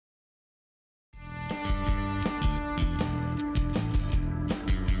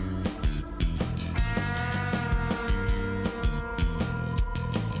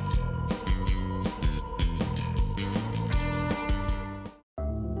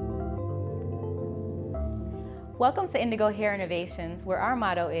Welcome to Indigo Hair Innovations, where our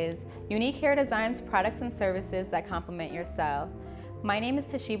motto is unique hair designs, products, and services that complement your style. My name is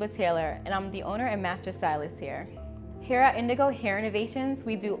Toshiba Taylor, and I'm the owner and master stylist here. Here at Indigo Hair Innovations,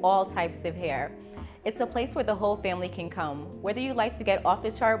 we do all types of hair. It's a place where the whole family can come. Whether you like to get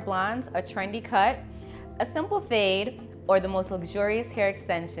off-the-chart blondes, a trendy cut, a simple fade, or the most luxurious hair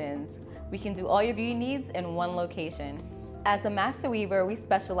extensions, we can do all your beauty needs in one location. As a master weaver, we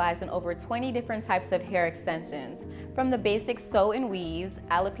specialize in over 20 different types of hair extensions, from the basic sew and weaves,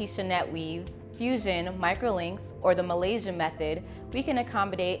 alopecia net weaves, fusion, microlinks, or the Malaysian method. We can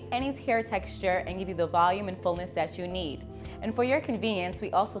accommodate any hair texture and give you the volume and fullness that you need. And for your convenience,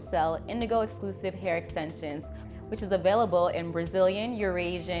 we also sell Indigo exclusive hair extensions, which is available in Brazilian,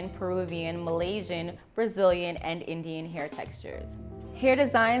 Eurasian, Peruvian, Malaysian, Brazilian, and Indian hair textures. Hair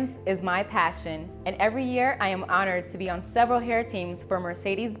designs is my passion, and every year I am honored to be on several hair teams for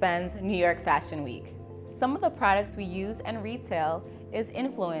Mercedes-Benz New York Fashion Week. Some of the products we use and retail is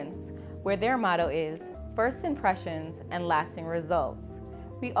Influence, where their motto is first impressions and lasting results.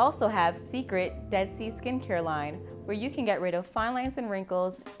 We also have Secret Dead Sea Skincare line, where you can get rid of fine lines and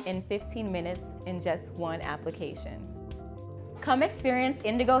wrinkles in 15 minutes in just one application. Come experience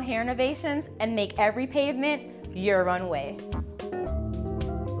Indigo Hair Innovations and make every pavement your runway.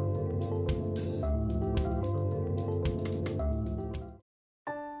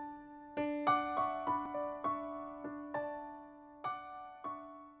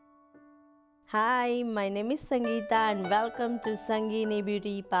 Hi, my name is Sangeeta and welcome to Sangeeni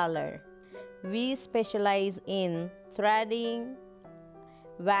Beauty Parlor. We specialize in threading,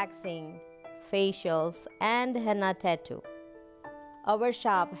 waxing, facials, and henna tattoo. Our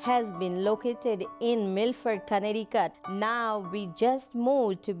shop has been located in Milford, Connecticut. Now we just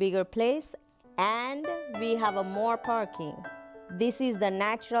moved to bigger place and we have a more parking. This is the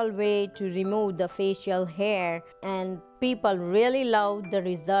natural way to remove the facial hair and people really love the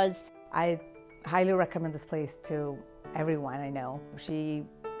results. I highly recommend this place to everyone I know. She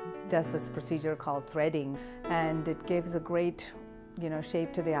does this procedure called threading, and it gives a great,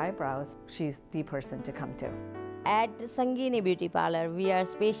 shape to the eyebrows. She's the person to come to. At Sangeeni Beauty Parlor, we are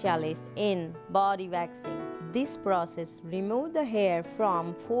specialists in body waxing. This process removes the hair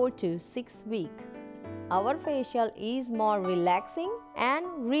from 4 to 6 weeks. Our facial is more relaxing and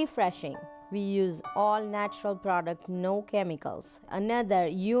refreshing. We use all natural product, no chemicals. Another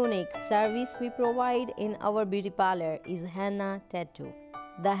unique service we provide in our beauty parlor is henna tattoo.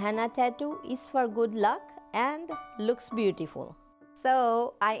 The henna tattoo is for good luck and looks beautiful.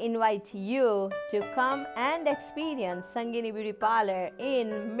 So I invite you to come and experience Sangeeni Beauty Parlor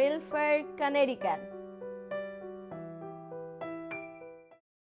in Milford, Connecticut.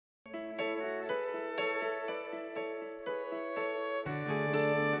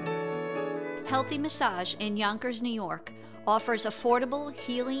 Healthy Massage in Yonkers, New York offers affordable,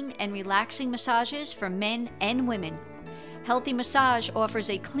 healing, and relaxing massages for men and women. Healthy Massage offers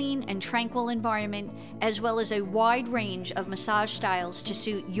a clean and tranquil environment as well as a wide range of massage styles to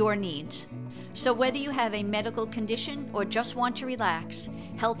suit your needs. So whether you have a medical condition or just want to relax,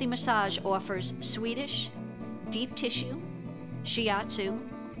 Healthy Massage offers Swedish, deep tissue, shiatsu,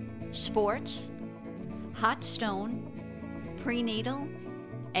 sports, hot stone, prenatal,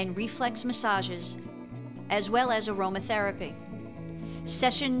 and reflex massages, as well as aromatherapy.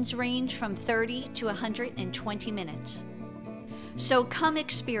 Sessions range from 30 to 120 minutes. So come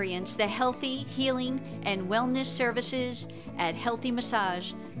experience the healthy, healing, and wellness services at Healthy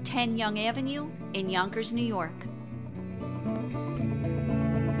Massage, 10 Young Avenue in Yonkers, New York.